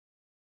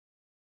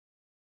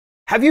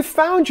Have you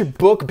found your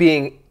book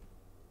being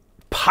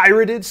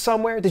pirated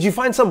somewhere? Did you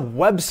find some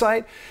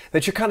website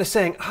that you're kind of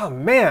saying, oh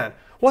man,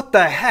 what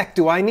the heck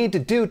do I need to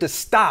do to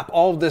stop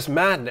all of this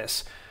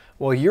madness?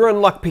 Well, you're in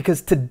luck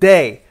because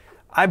today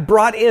I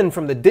brought in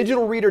from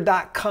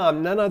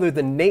thedigitalreader.com none other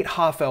than Nate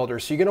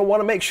Hoffelder, so you're going to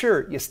want to make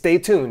sure you stay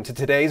tuned to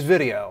today's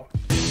video.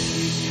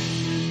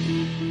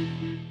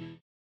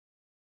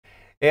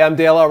 Hey, I'm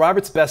Dale L.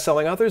 Roberts,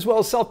 best-selling author as well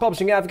as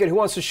self-publishing advocate who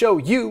wants to show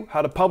you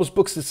how to publish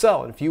books that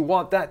sell. And if you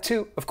want that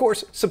too, of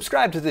course,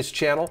 subscribe to this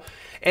channel.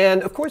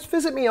 And of course,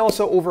 visit me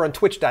also over on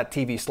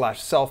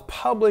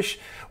twitch.tv/self-publish,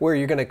 where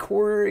you're gonna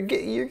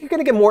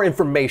get more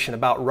information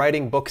about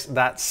writing books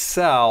that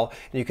sell.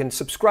 And you can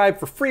subscribe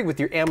for free with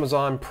your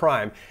Amazon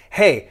Prime.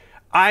 Hey,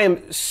 I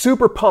am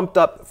super pumped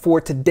up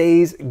for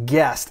today's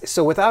guest.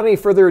 So without any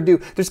further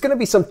ado, there's going to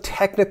be some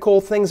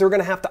technical things that we're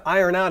going to have to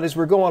iron out as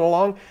we're going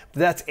along.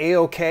 That's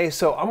a-okay.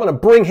 So I'm going to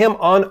bring him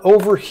on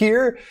over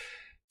here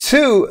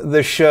to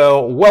the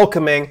show,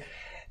 welcoming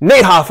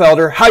Nate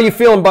Hoffelder. How you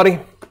feeling, buddy?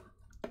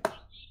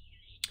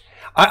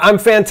 I'm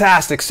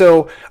fantastic.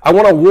 So I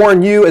want to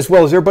warn you as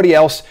well as everybody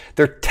else,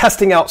 they're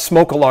testing out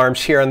smoke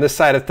alarms here on this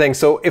side of things.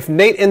 So if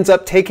Nate ends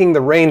up taking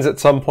the reins at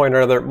some point or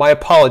other, my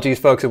apologies,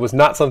 folks. It was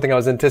not something I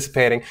was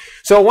anticipating.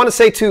 So I want to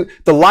say to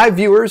the live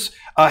viewers,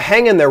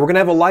 hang in there. We're going to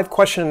have a live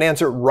question and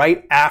answer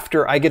right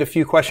after I get a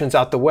few questions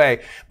out the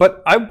way.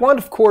 But I want,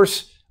 of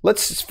course,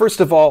 let's first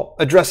of all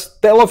address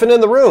the elephant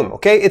in the room.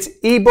 Okay, it's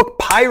ebook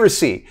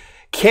piracy.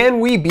 Can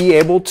we be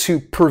able to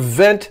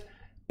prevent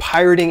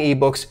pirating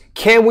ebooks?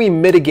 Can we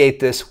mitigate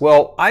this?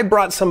 Well, I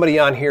brought somebody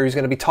on here who's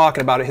going to be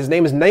talking about it. His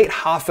name is Nate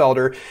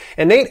Hoffelder,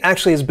 and Nate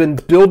actually has been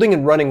building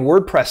and running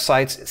WordPress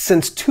sites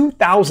since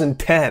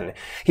 2010.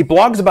 He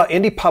blogs about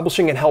indie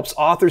publishing and helps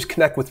authors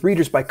connect with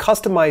readers by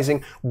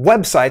customizing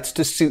websites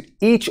to suit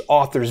each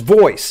author's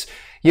voice.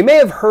 You may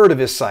have heard of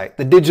his site,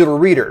 The Digital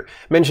Reader,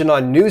 mentioned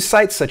on news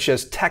sites such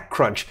as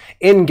TechCrunch,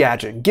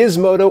 Engadget,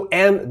 Gizmodo,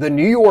 and the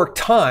New York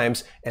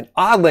Times. And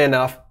oddly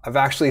enough, I've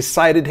actually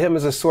cited him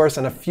as a source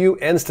in a few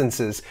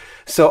instances.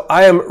 So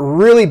I am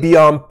really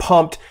beyond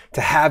pumped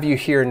to have you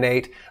here,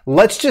 Nate.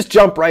 Let's just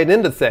jump right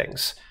into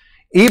things.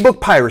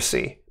 Ebook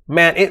piracy,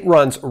 man, it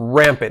runs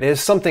rampant. It is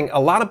something a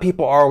lot of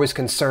people are always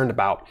concerned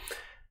about.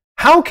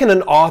 How can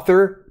an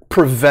author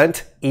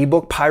prevent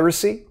ebook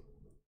piracy?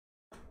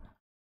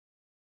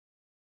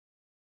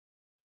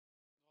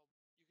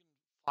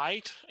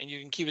 Fight, and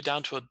you can keep it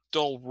down to a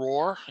dull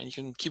roar, and you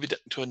can keep it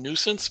to a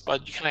nuisance,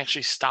 but you can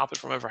actually stop it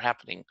from ever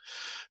happening,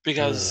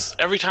 because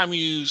every time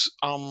you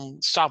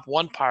stop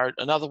one pirate,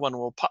 another one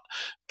will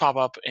pop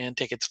up and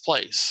take its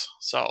place.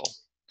 So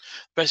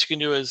the best you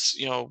can do is,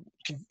 the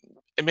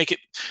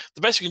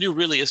best you can do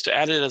really is to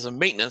add it as a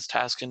maintenance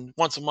task, and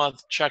once a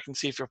month check and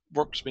see if your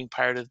work's being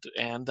pirated,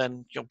 and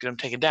then you'll get them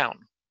taken down.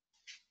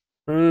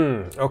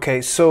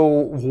 Okay, so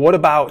what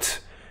about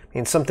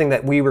something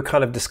that we were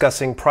kind of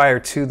discussing prior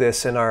to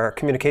this in our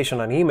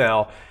communication on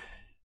email?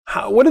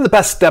 What are the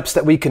best steps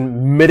that we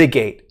can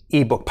mitigate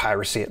ebook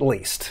piracy at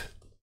least?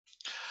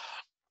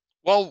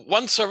 Well,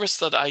 one service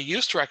that I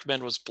used to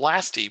recommend was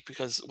Blasty,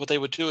 because what they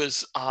would do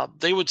is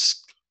they would,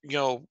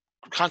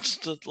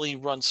 constantly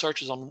run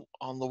searches on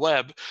the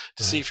web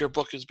to see if your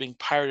book is being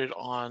pirated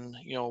on,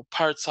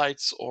 pirate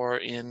sites or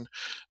in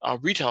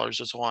retailers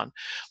and so on.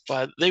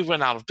 But they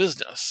went out of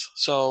business.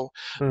 So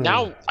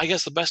now I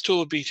guess the best tool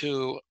would be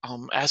to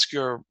ask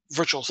your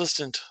virtual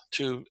assistant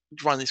to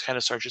run these kind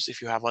of searches if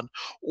you have one,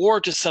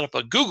 or just set up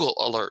a Google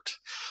alert.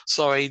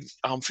 So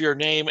for your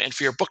name and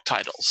for your book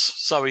titles.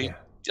 So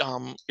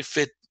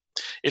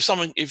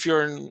if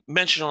you're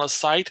mentioned on a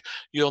site,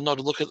 you'll know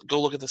to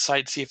go look at the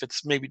site, see if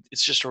it's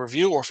just a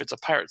review or if it's a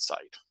pirate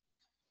site.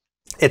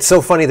 It's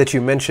so funny that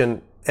you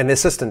mentioned an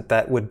assistant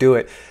that would do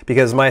it,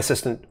 because my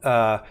assistant,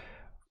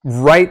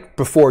 right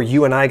before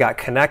you and I got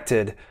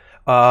connected,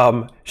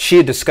 she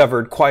had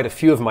discovered quite a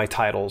few of my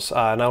titles,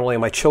 not only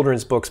my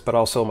children's books, but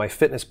also my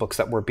fitness books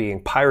that were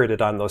being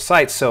pirated on those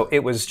sites. So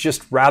it was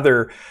just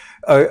rather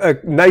a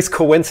nice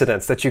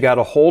coincidence that you got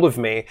a hold of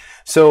me.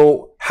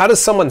 So how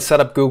does someone set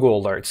up Google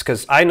alerts?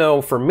 Because I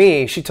know for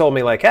me, she told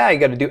me like, hey, you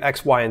got to do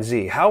X, Y, and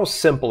Z. How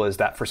simple is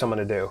that for someone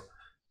to do?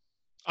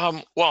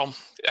 Well,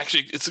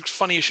 actually, it's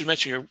funny you should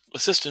mention your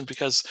assistant,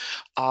 because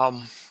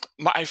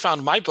I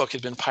found my book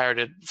had been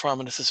pirated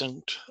from an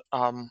assistant,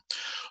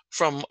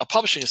 from a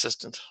publishing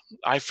assistant.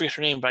 I forget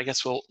her name, but I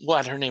guess we'll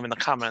add her name in the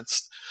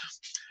comments.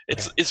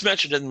 It's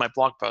mentioned in my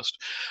blog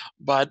post.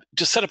 But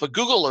just set up a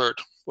Google alert.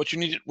 What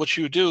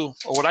you do,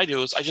 or what I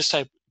do, is I just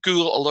type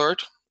Google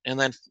alert and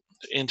then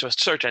into a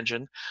search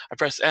engine. I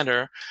press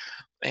enter,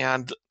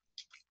 and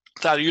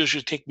that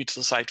usually take me to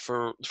the site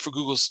for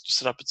Google to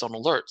set up its own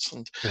alerts.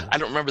 And I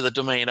don't remember the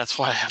domain. That's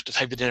why I have to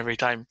type it in every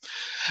time.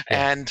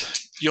 And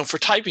for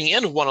typing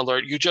in one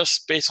alert, you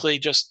just basically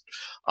just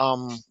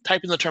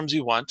type in the terms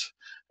you want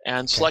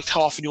and select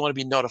how often you want to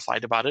be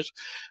notified about it,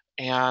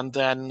 and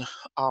then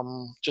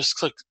just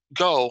click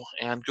go,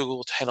 and Google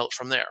will handle it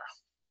from there.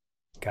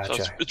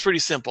 Gotcha. So it's pretty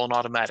simple and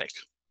automatic.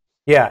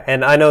 Yeah,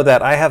 and I know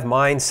that I have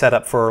mine set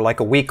up for like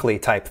a weekly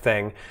type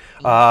thing.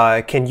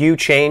 Mhm. Can you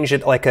change it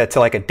to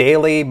like a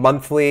daily,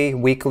 monthly,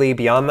 weekly,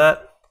 beyond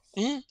that?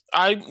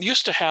 I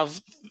used to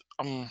have,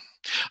 um,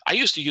 I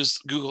used to use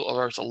Google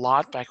Alerts a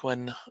lot back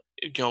when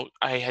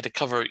I had to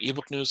cover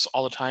ebook news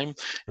all the time,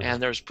 Mhm.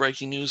 and there's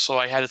breaking news, so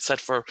I had it set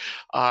for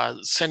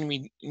sending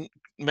me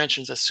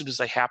mentions as soon as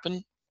they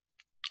happen.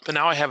 But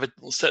now I have it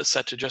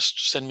set to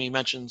just send me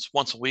mentions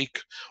once a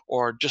week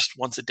or just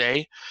once a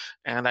day,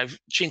 and I've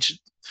changed it.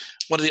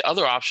 One of the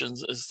other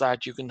options is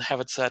that you can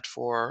have it set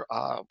for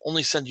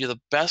only send you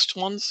the best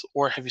ones,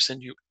 or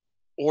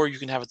you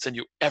can have it send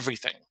you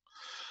everything.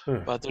 Hmm.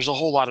 But there's a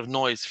whole lot of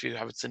noise if you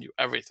have it send you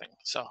everything.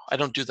 So I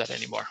don't do that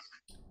anymore.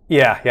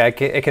 Yeah,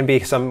 it can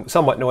be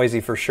somewhat noisy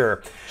for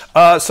sure.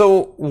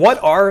 So,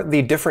 what are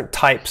the different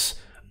types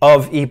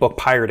of ebook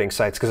pirating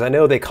sites? Because I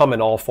know they come in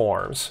all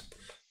forms.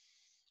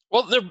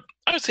 Well,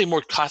 I would say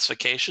more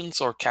classifications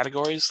or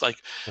categories. Like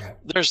Okay.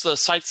 there's the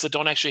sites that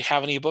don't actually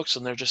have any ebooks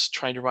and they're just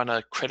trying to run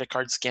a credit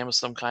card scam of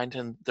some kind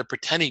and they're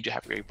pretending to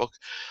have your ebook.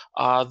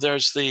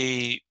 There's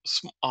the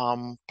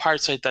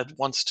pirate site that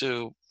wants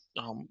to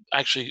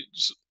actually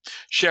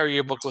share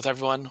your ebook with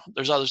everyone.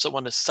 There's others that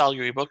want to sell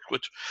your ebook,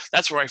 which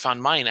that's where I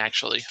found mine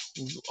actually,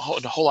 and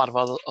a whole lot of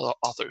other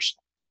authors.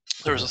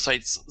 There was a Mhm.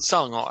 site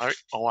selling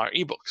all our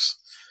ebooks.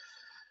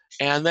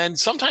 And then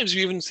sometimes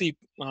you even see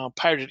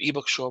pirated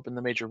ebooks show up in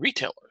the major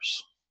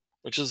retailers,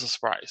 which is a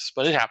surprise,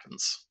 but it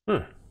happens.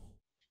 Hmm.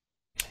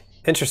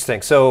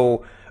 Interesting.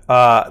 So,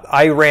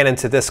 I ran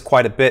into this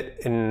quite a bit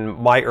in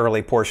my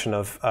early portion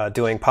of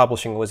doing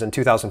publishing. Was in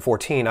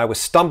 2014. I was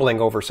stumbling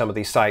over some of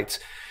these sites,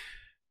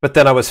 but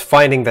then I was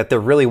finding that there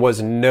really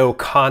was no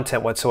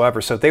content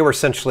whatsoever. So they were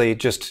essentially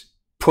just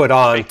put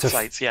on Fake to.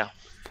 sites, yeah.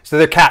 So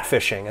they're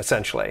catfishing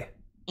essentially.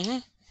 hmm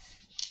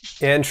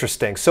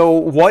Interesting. So,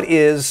 what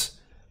is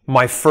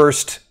my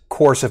first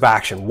course of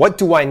action? What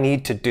do I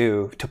need to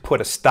do to put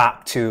a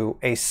stop to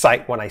a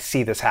site when I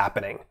see this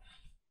happening?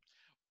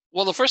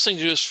 Well, the first thing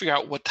to do is figure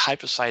out what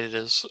type of site it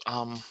is,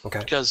 Okay.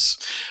 because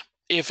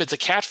if it's a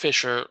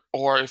catfisher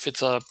or if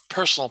it's a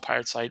personal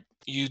pirate site,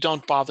 you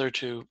don't bother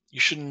to. You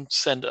shouldn't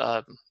send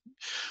a.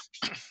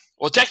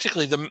 Well,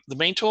 technically, the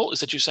main tool is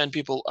that you send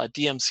people a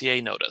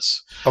DMCA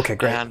notice, Okay,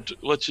 great. and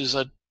which is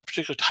a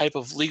particular type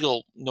of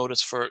legal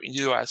notice for in the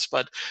US.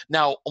 But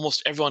now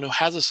almost everyone who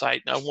has a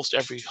site, almost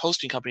every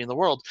hosting company in the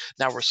world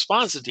now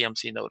responds to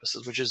DMCA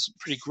notices, which is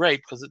pretty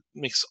great because it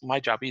makes my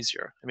job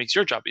easier. It makes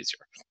your job easier.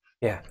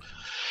 Yeah.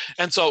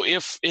 And so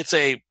if it's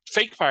a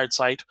fake pirate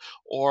site,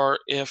 or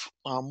if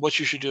what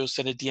you should do is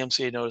send a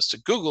DMCA notice to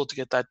Google to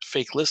get that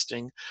fake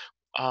listing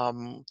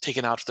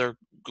taken out of their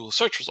Google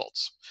search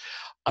results.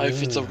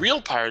 If it's a Mm.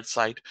 real pirate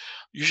site,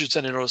 you should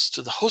send a notice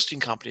to the hosting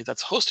company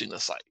that's hosting the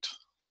site.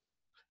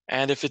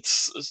 And if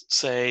it's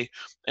and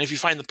if you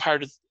find the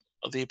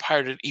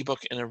pirated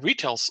ebook in on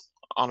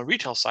a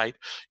retail site,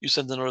 you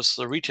send the notice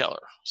to the retailer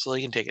so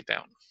they can take it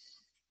down.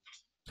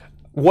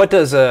 What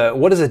does a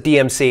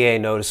DMCA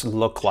notice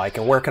look like,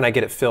 and where can I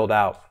get it filled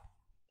out?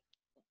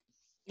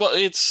 Well,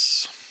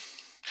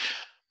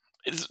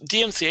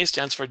 DMCA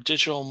stands for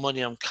Digital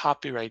Millennium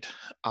Copyright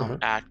Hmm.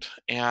 Act,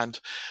 and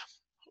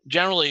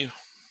generally,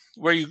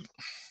 where you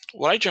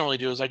what I generally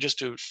do is I just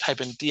do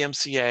type in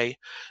DMCA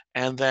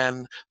and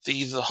then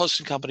the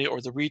hosting company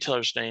or the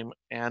retailer's name,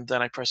 and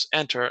then I press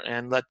enter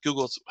and let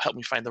Google help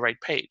me find the right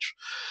page.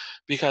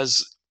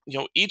 Because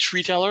each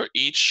retailer,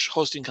 each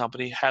hosting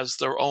company has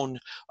their own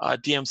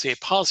DMCA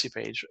policy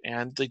page,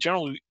 and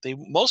they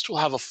most will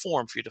have a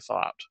form for you to fill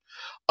out.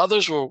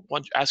 Others will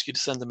ask you to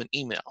send them an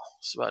email.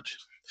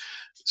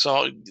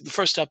 So the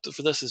first step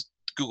for this is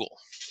Google.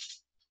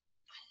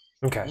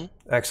 Okay, Mhm.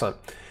 excellent.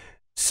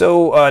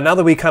 So now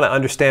that we kind of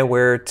understand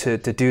where to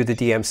do the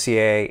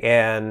DMCA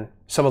and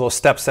some of those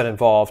steps that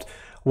involved,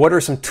 what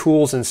are some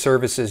tools and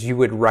services you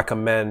would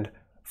recommend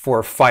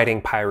for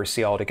fighting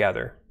piracy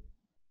altogether?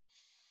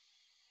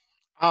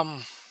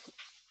 Um,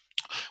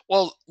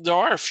 well, there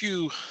are a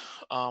few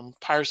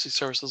piracy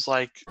services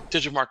like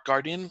Digimark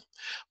Guardian,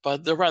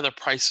 but they're rather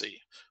pricey.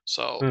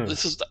 So Hmm.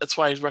 that's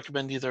why I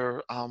recommend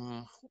either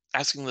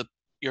asking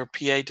your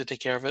PA to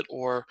take care of it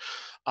or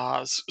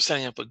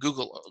setting up a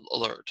Google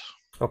alert.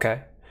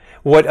 Okay.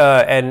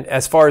 And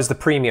as far as the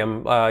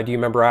premium, do you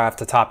remember off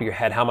the top of your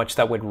head how much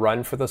that would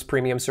run for those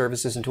premium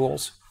services and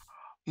tools?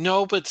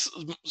 No, but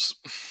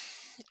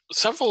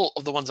several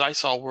of the ones I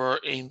saw were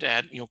aimed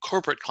at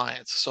corporate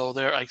clients, so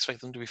I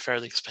expect them to be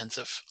fairly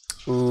expensive.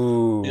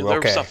 Ooh, They're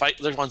okay.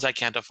 they're ones I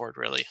can't afford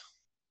really.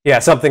 Yeah,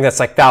 something that's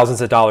like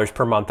thousands of dollars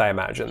per month, I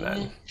imagine then.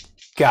 Mhm. Well,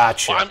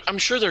 Gotcha. I'm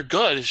sure they're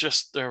good. It's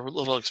just they're a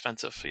little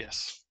expensive.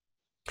 Yes.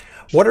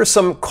 What are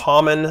some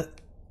common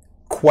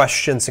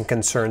questions and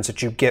concerns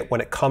that you get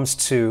when it comes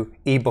to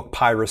ebook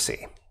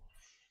piracy?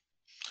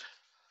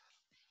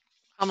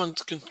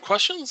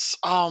 Questions?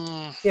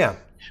 Yeah.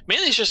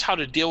 Mainly it's just how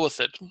to deal with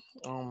it.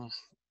 Um,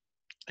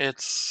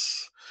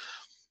 it's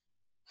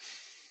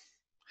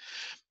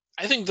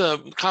I think the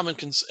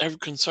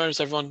concerns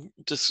everyone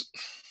just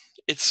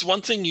it's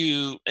one thing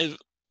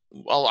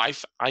well,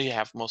 I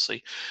have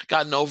mostly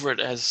gotten over it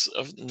as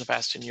of in the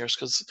past 10 years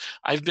because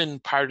I've been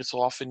pirated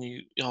so often.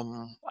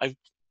 I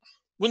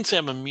wouldn't say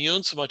I'm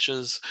immune so much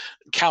as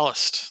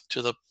calloused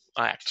to the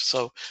act.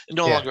 So it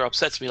no Yeah. longer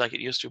upsets me like it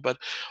used to. But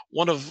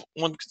one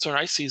concern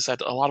I see is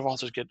that a lot of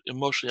authors get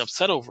emotionally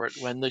upset over it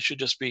when they should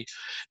just be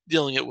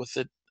dealing it with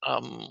it,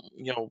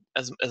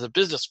 as a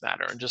business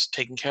matter and just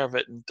taking care of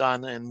it and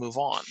done and move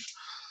on.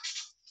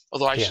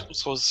 Although Yeah.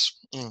 suppose.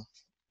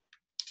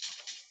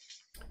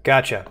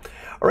 Gotcha.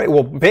 All right.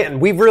 Well, Ben,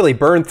 we've really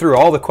burned through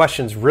all the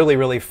questions really,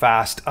 really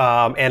fast.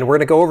 And we're going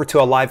to go over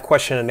to a live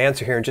question and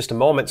answer here in just a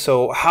moment.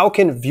 So how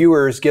can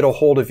viewers get a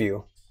hold of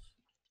you?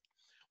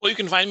 Well, you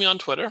can find me on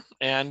Twitter,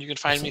 and you can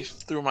find me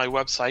Excellent. through my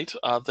website,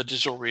 The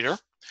Digital Reader.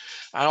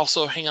 I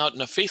also hang out in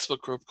a Facebook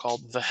group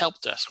called The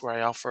Help Desk, where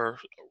I offer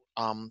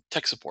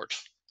tech support.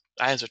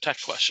 I answer tech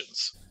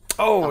questions.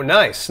 Oh, Um,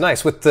 nice.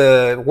 Nice. With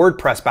the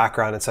WordPress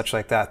background and such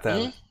like that,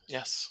 then.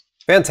 yes.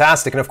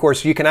 Fantastic. And of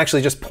course, you can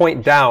actually just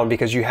point down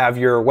because you have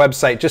your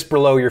website just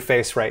below your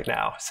face right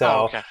now. Oh, So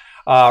okay.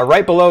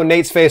 right below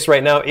Nate's face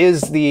right now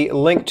is the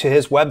link to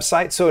his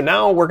website. So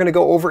now we're going to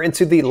go over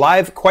into the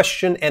live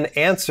question and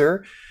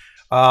answer.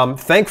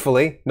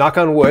 Thankfully, knock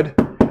on wood,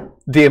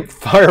 the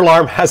fire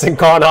alarm hasn't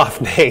gone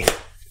off, Nate.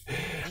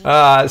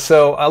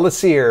 So let's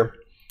see here.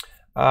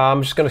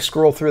 I'm just going to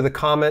scroll through the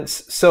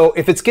comments. So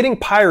if it's getting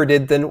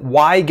pirated, then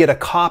why get a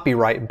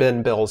copyright?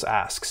 Ben Bills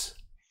asks.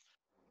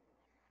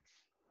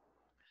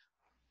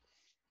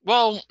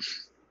 Well,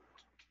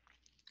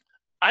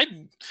 I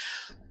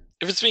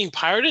if it's being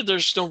pirated,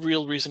 there's no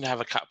real reason to have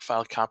a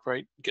file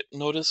copyright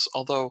notice.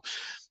 Although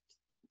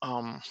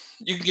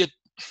you can get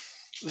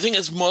the thing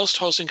is, most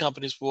hosting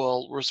companies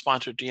will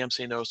respond to a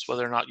DMCA notice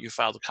whether or not you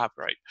filed a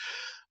copyright.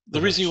 The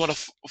Mhm. reason you want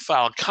to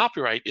file a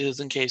copyright is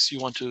in case you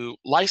want to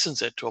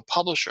license it to a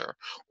publisher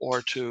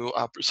or to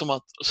some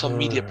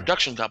media Hmm.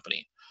 production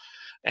company.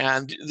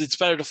 And it's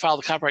better to file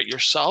the copyright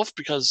yourself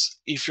because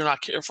if you're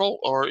not careful,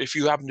 or if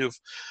you happen to have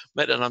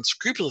met an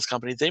unscrupulous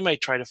company, they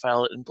might try to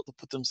file it and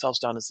put themselves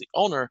down as the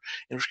owner.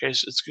 In which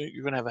case,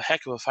 you're going to have a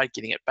heck of a fight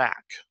getting it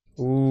back.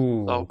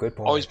 Ooh, So good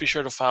always point. be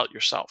sure to file it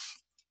yourself.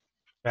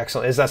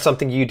 Excellent. Is that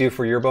something you do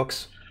for your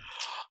books?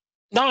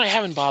 No, I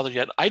haven't bothered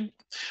yet.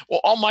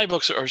 Well, all my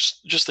books are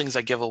just things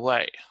I give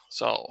away.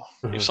 So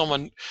if Mhm.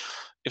 someone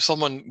if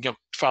someone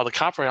filed a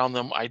copyright on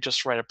them, I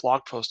just write a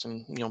blog post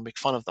and make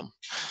fun of them.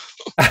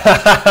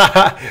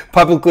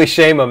 Publicly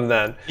shame them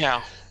then.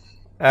 Yeah, yeah.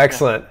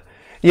 Excellent.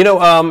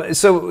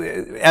 So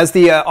as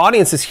the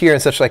audience is here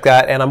and such like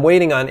that, and I'm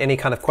waiting on any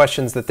kind of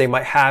questions that they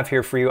might have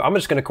here for you, I'm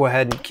just going to go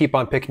ahead and keep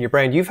on picking your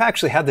brain. You've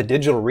actually had the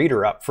digital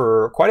reader up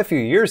for quite a few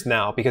years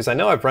now, because I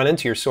know I've run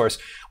into your source.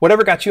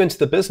 Whatever got you into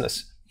the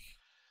business?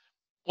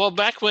 Well,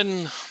 back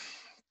in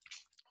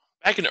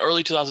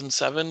early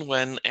 2007,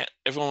 when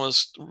everyone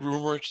was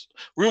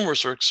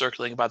rumors were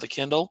circulating about the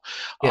Kindle,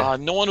 Yeah.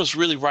 no one was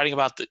really writing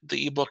about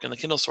the ebook and the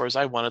Kindle stories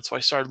I wanted. So I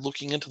started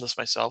looking into this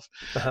myself,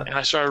 Uh-huh. and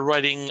I started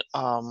writing,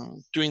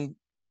 doing,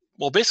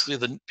 well,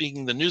 basically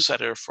being the news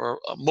editor for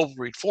mobile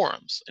read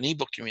forums, an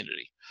ebook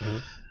community.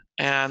 Mhm.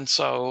 And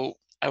so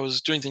I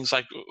was doing things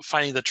like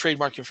finding the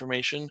trademark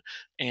information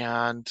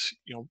and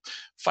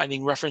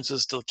finding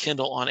references to the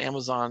Kindle on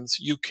Amazon's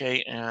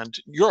UK and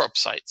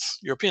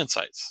European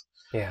sites.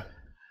 Yeah.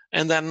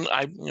 And then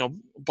I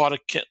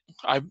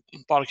I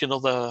bought a Kindle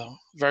the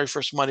very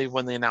first Monday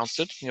when they announced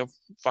it.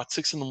 About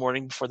 6 in the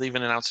morning before they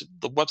even announced it,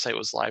 the website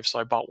was live, so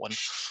I bought one.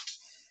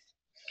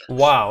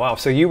 Wow. Wow.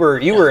 So you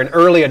Yeah. were an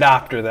early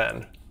adopter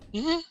then.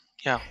 hmm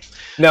Yeah.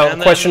 Now,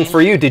 And question then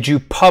for you: did you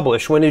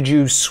publish? When did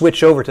you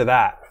switch over to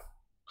that?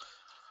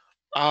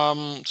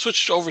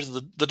 switched over to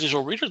the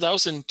digital reader. That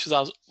was in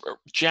 2000,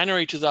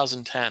 January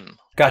 2010. I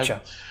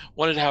Gotcha.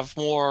 wanted to have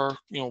more,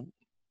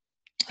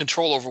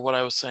 control over what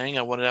I was saying.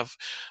 I wanted to have,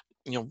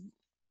 you know,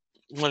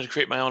 wanted to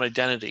create my own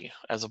identity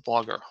as a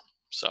blogger.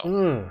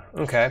 So,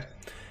 Okay.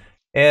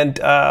 And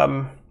let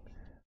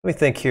me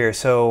think here.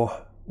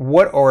 So,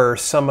 what are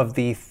some of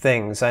the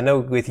things? I know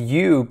with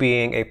you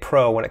being a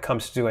pro when it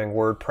comes to doing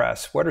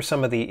WordPress, what are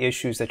some of the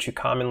issues that you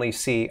commonly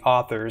see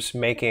authors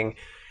making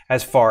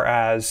as far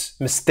as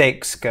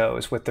mistakes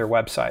goes with their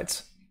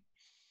websites?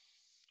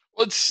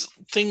 it's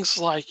things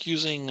like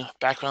using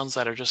backgrounds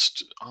that are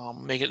just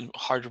make it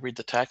hard to read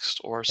the text,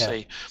 or Yeah.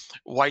 say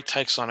white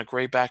text on a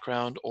gray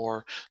background,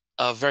 or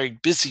a very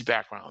busy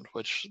background,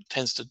 which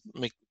tends to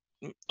make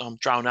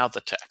drown out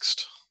the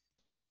text.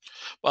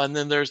 And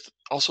then there's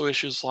also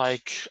issues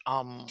like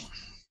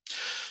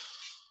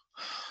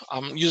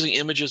using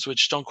images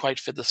which don't quite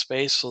fit the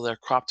space, so they're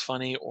cropped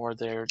funny, or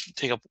they're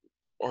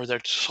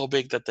so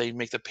big that they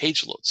make the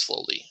page load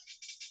slowly.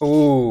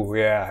 Ooh,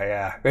 yeah,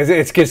 yeah.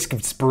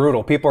 It's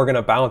brutal. People are going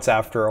to bounce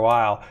after a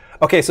while.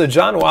 Okay, so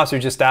John Wasser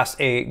just asked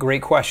a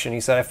great question.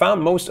 He said, I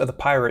found most of the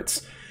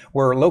pirates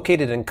were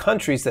located in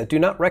countries that do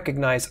not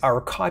recognize our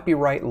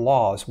copyright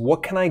laws.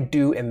 What can I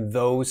do in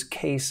those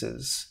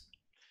cases?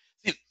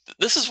 See,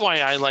 this is why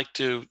I like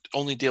to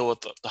only deal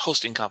with the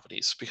hosting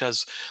companies,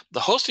 because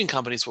the hosting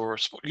companies will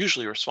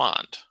usually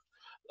respond.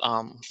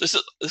 This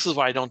is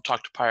why I don't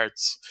talk to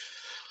pirates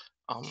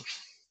Um,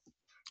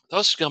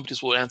 those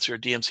companies will answer a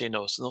DMCA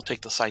notice and they'll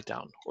take the site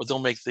down, or they'll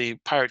make the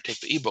pirate take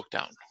the ebook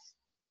down.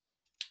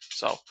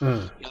 So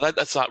Mm.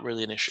 that's not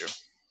really an issue.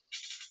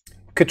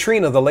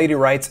 Katrina, the lady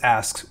writes,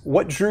 asks,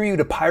 what drew you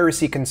to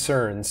piracy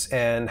concerns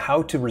and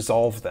how to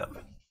resolve them?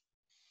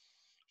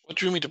 What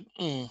drew me to?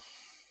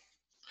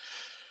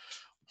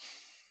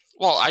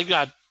 Well, I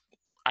got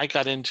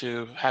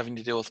into having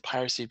to deal with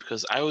piracy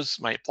because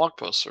my blog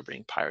posts are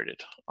being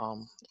pirated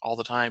all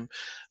the time,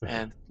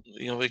 and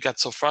it got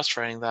so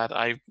frustrating that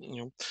I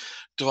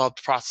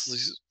developed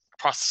processes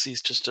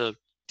just to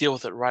deal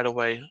with it right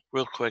away,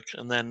 real quick,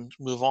 and then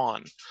move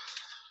on.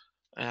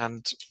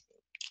 And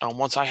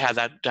once I had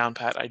that down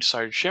pat, I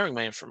started sharing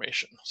my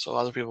information so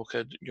other people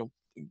could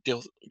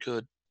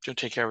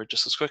take care of it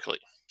just as quickly.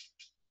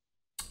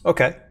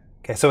 Okay.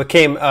 Okay, so it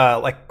came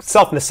like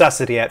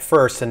self-necessity at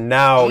first, and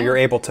now you're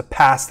able to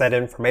pass that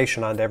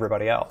information on to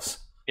everybody else.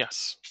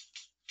 Yes.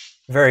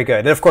 Very good.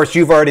 And of course,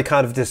 you've already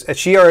kind of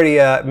she already,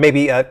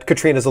 maybe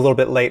Katrina's a little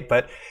bit late,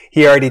 but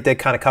he already did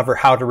kind of cover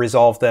how to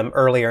resolve them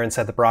earlier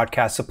inside the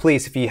broadcast. So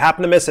please, if you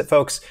happen to miss it,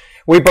 folks,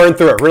 we burned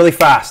through it really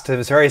fast. It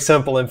was very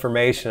simple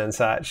information and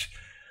such.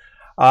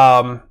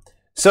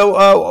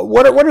 So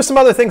what are some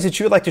other things that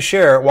you would like to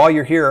share while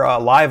you're here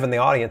live in the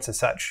audience and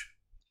such?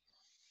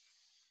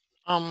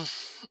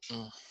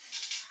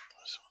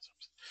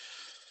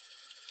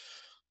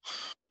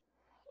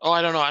 Oh,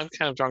 I don't know. I'm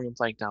kind of drawing a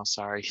blank now.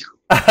 Sorry.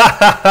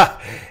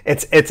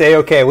 It's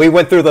a-okay. We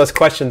went through those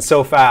questions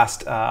so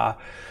fast.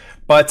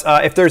 But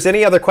if there's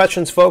any other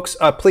questions, folks,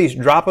 please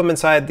drop them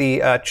inside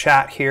the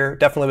chat here.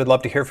 Definitely would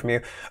love to hear from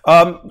you.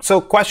 So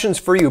questions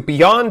for you.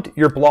 Beyond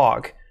your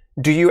blog,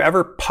 do you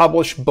ever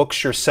publish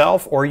books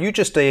yourself, or are you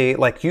just you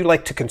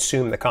like to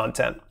consume the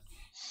content?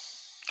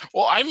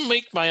 Well, I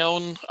make my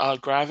own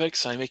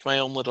graphics. I make my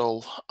own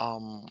little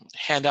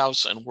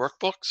handouts and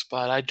workbooks,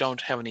 but I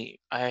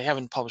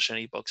haven't published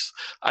any books.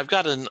 I've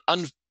got an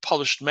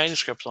unpublished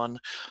manuscript on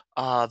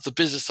the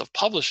business of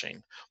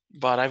publishing,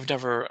 but I've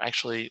never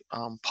actually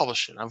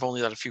published it. I've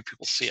only let a few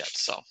people see it.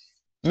 So,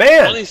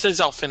 man, one of these days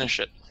I'll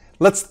finish it.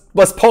 Let's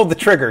pull the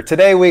trigger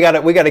today. We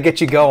got to get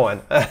you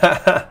going.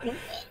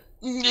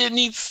 It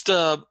needs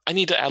to. I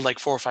need to add like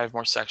 4 or 5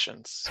 more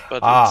sections,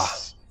 but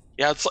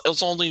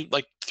it's only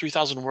like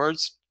 3,000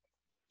 words.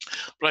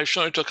 But I've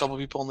shown it to a couple of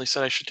people, and they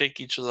said I should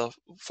take each of the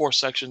 4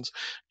 sections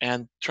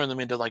and turn them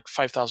into like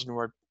 5,000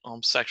 word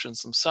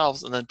sections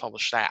themselves, and then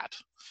publish that.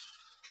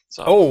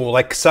 So,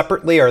 like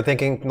separately, or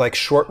thinking like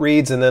short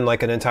reads and then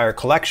like an entire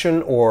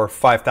collection, or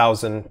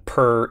 5,000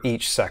 per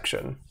each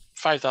section?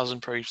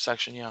 5,000 per each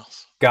section, yeah.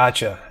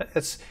 Gotcha.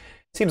 It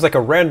seems like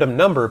a random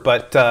number,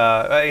 but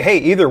hey,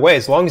 either way,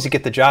 as long as you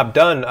get the job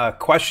done.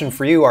 Question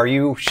for you: are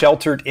you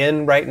sheltered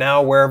in right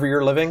now, wherever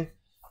you're living?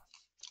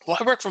 Well,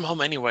 I work from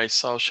home anyway,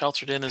 so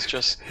sheltered in is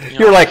just...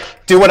 You're like,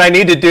 do what I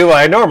need to do, what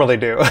I normally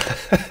do.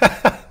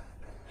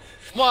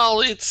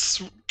 Well,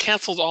 it's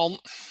canceled all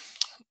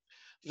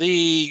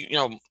the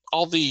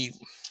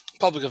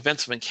public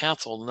events have been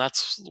canceled, and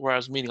that's where I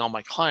was meeting all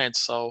my clients,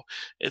 so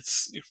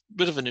it's a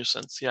bit of a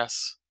nuisance,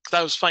 yes. Because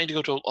I was planning to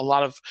go to a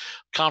lot of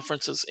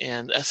conferences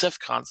and SF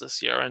cons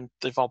this year, and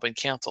they've all been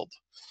canceled.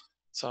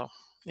 So...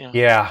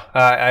 Yeah,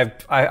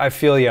 I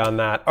feel you on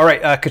that. All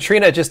right,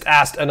 Katrina just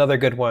asked another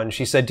good one.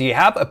 She said, do you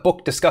have a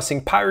book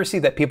discussing piracy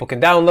that people can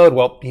download?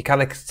 Well, he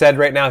kind of said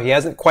right now he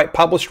hasn't quite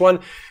published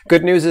one.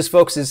 Good news is,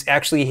 folks, is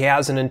actually he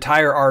has an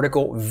entire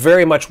article,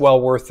 very much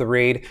well worth the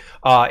read.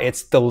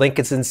 The link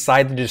is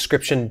inside the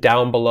description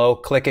down below.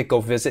 Click it,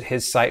 go visit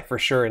his site for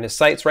sure. And his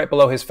site's right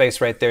below his face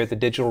right there,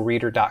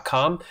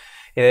 thedigitalreader.com.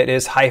 It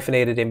is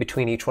hyphenated in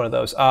between each one of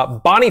those.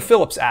 Bonnie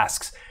Phillips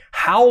asks,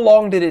 how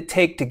long did it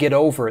take to get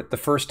over it the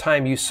first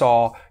time you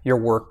saw your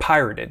work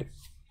pirated?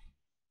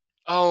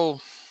 Oh,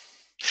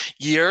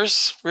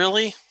 years,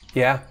 really?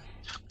 Yeah.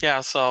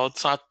 Yeah, so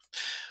it's not...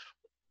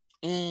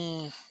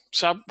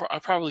 so I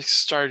probably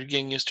started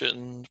getting used to it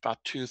in about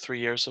 2-3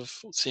 years of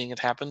seeing it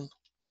happen.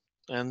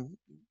 And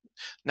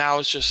now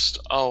it's just,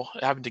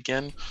 it happened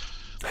again.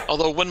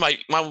 Although when my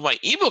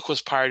ebook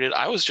was pirated,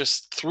 I was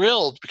just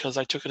thrilled because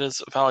I took it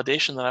as a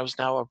validation that I was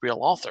now a real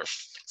author.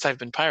 So I've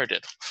been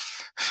pirated.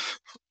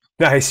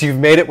 Nice. You've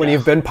made it when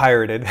you've been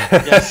pirated.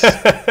 Yes.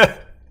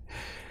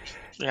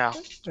 Yeah.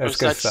 That's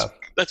good stuff.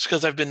 That's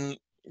because I've been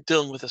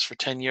dealing with this for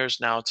 10 years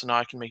now, so now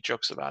I can make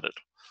jokes about it.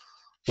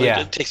 But yeah.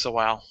 It takes a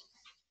while.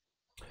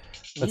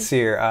 Let's see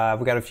here.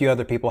 We got a few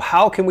other people.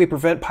 How can we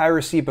prevent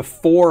piracy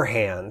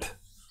beforehand?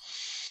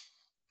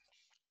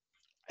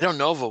 I don't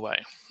know of a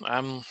way.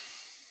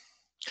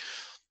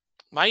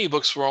 My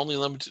ebooks were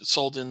only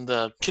sold in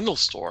the Kindle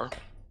store,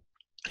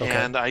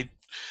 and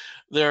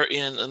they're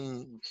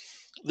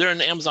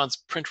in Amazon's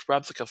print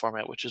replica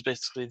format, which is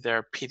basically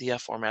their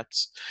PDF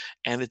formats,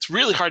 and it's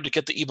really hard to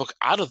get the ebook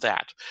out of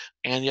that,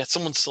 and yet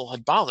someone still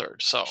had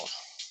bothered. So,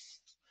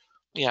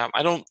 yeah,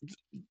 I don't.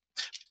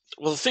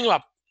 Well, the thing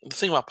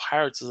about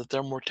pirates is that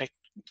they're more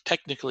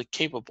technically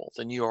capable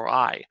than you or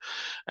I,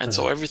 and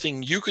so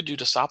everything you could do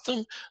to stop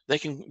them, they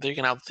can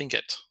outthink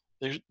it.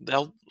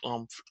 They'll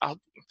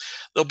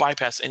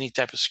bypass any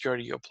type of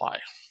security you apply.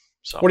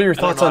 So What are your I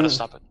don't thoughts know how on to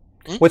stop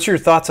it. What's your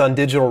thoughts on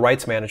digital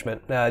rights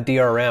management,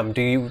 DRM?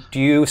 Do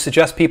you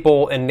suggest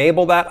people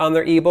enable that on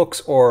their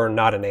ebooks or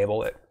not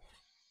enable it?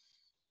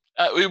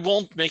 It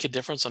won't make a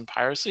difference on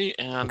piracy,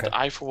 and Okay.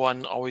 I, for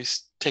one,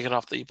 always take it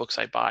off the ebooks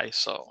I buy.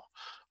 So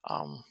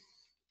um,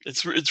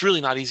 it's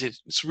really not easy.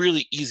 It's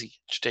really easy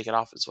to take it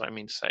off, is what I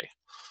mean to say.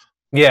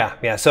 Yeah,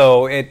 yeah.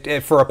 So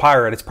it for a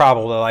pirate, it's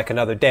probably like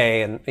another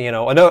day, and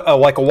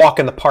like a walk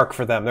in the park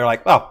for them. They're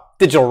like, oh,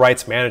 digital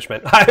rights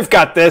management. I've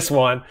got this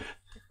one.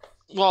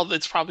 Well,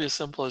 it's probably as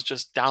simple as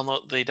just they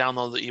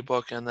download the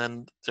ebook, and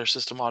then their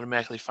system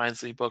automatically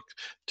finds the ebook,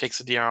 takes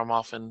the DRM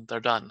off, and they're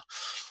done.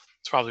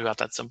 It's probably about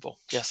that simple.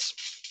 Yes.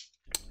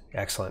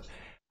 Excellent.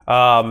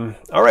 All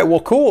right. Well,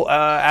 cool.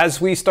 As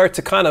we start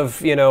to kind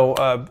of,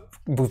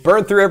 we've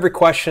burned through every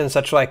question and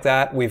such like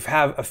that. We've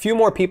have a few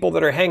more people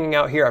that are hanging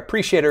out here. I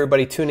appreciate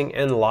everybody tuning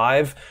in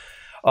live.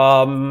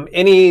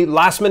 Any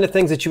last minute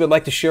things that you would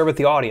like to share with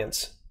the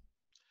audience?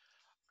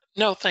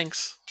 No,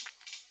 thanks.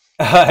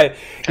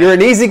 You're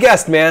an easy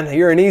guest, man.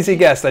 You're an easy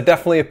guest. I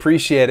definitely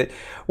appreciate it.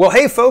 Well,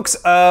 hey, folks,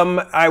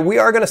 we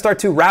are going to start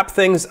to wrap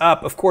things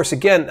up. Of course,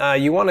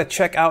 again, you want to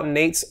check out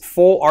Nate's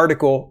full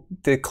article.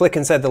 To click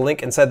inside the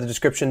link inside the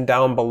description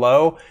down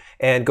below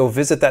and go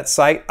visit that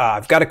site.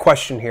 I've got a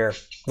question here.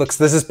 Looks,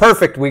 this is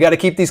perfect. We got to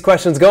keep these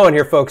questions going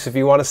here, folks, if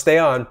you want to stay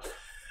on.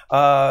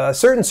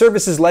 Certain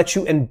services let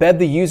you embed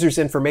the user's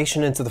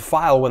information into the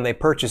file when they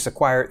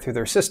acquire it through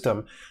their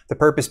system. The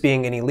purpose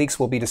being any leaks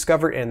will be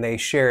discovered and they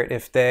share it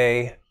if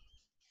they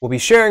will be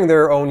sharing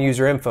their own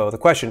user info. The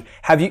question,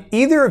 have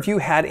either of you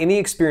had any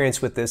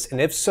experience with this?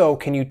 And if so,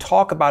 can you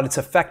talk about its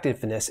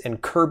effectiveness in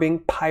curbing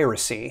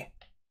piracy?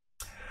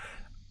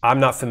 I'm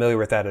not familiar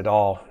with that at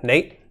all.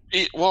 Nate?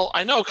 Well,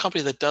 I know a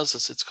company that does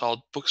this. It's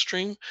called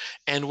Bookstream,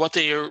 and what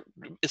they are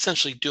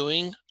essentially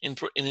doing in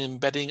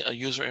embedding a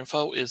user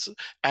info is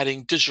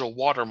adding digital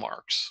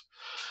watermarks.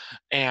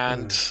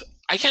 And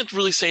I can't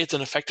really say it's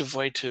an effective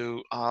way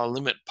to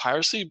limit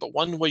piracy, but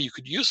one way you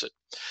could use it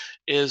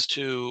is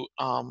to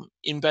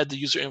embed the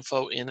user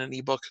info in an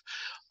ebook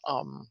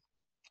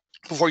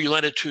before you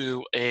lend it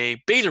to a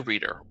beta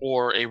reader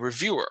or a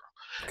reviewer.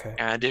 Okay.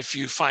 And if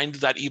you find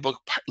that ebook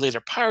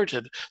later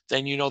pirated,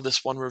 then you know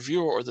this one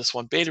reviewer or this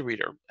one beta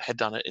reader had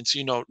done it, and so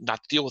you know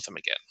not to deal with them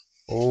again.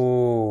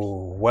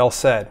 Oh, well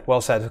said.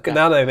 Well said. Yeah.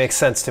 Now that makes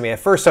sense to me. At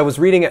first, I was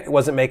reading it, it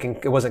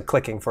wasn't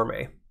clicking for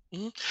me.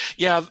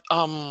 Yeah.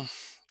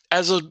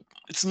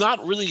 It's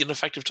not really an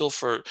effective tool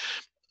for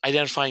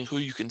identifying who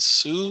you can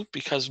sue,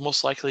 because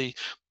most likely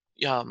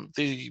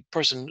the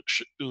person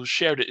who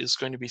shared it is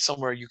going to be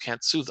somewhere you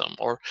can't sue them,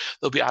 or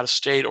they'll be out of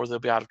state, or they'll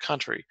be out of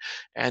country.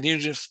 And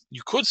even if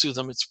you could sue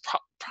them, it's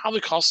probably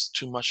costs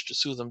too much to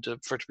sue them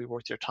for it to be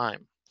worth your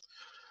time.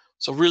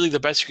 So really the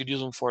best you could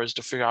use them for is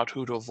to figure out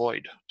who to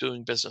avoid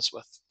doing business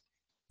with.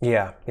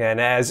 Yeah, yeah,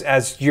 and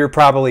as you're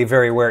probably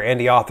very aware,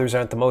 indie authors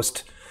aren't the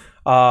most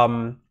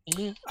wealthy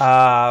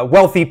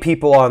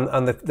people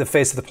on the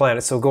face of the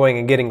planet. So going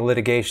and getting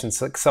litigation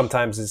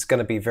sometimes is going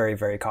to be very,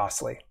 very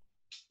costly.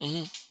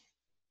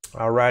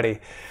 Alrighty.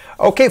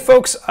 Okay,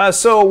 folks,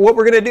 so what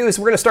we're going to do is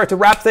we're going to start to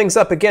wrap things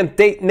up again.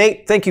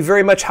 Nate, thank you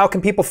very much. How can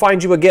people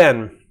find you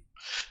again?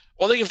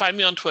 Well, they can find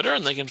me on Twitter,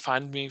 and they can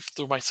find me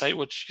through my site,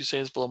 which you say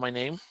is below my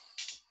name.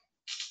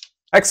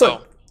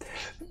 Excellent. So.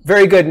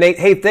 Very good, Nate.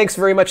 Hey, thanks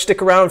very much.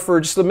 Stick around for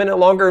just a minute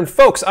longer. And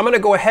folks, I'm going to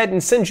go ahead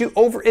and send you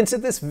over into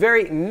this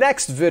very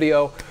next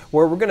video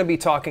where we're going to be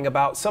talking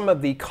about some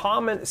of the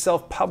common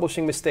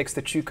self-publishing mistakes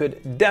that you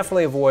could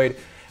definitely avoid.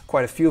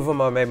 Quite a few of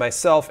them I made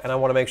myself, and I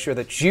want to make sure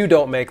that you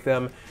don't make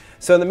them.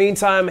 So in the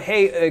meantime,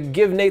 hey,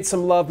 give Nate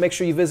some love. Make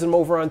sure you visit him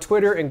over on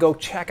Twitter and go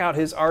check out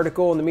his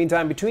article. In the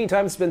meantime, between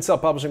times, it's been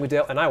Self-Publishing with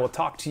Dale, and I will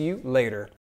talk to you later.